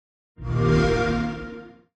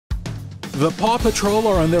The PAW Patrol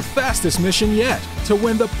are on their fastest mission yet to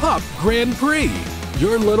win the Pup Grand Prix.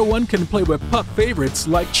 Your little one can play with pup favorites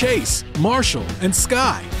like Chase, Marshall, and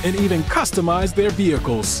Sky, and even customize their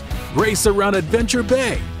vehicles. Race around Adventure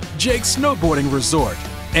Bay, Jake's Snowboarding Resort,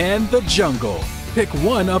 and the Jungle. Pick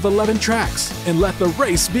one of 11 tracks and let the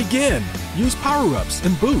race begin. Use power-ups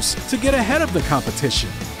and boosts to get ahead of the competition,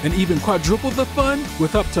 and even quadruple the fun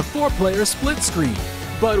with up to 4-player split screen.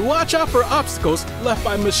 But watch out for obstacles left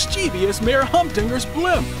by mischievous Mayor Humdinger's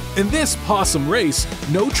blimp. In this PAWsome race,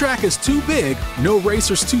 no track is too big, no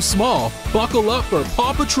racer's too small. Buckle up for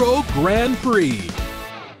PAW Patrol Grand Prix.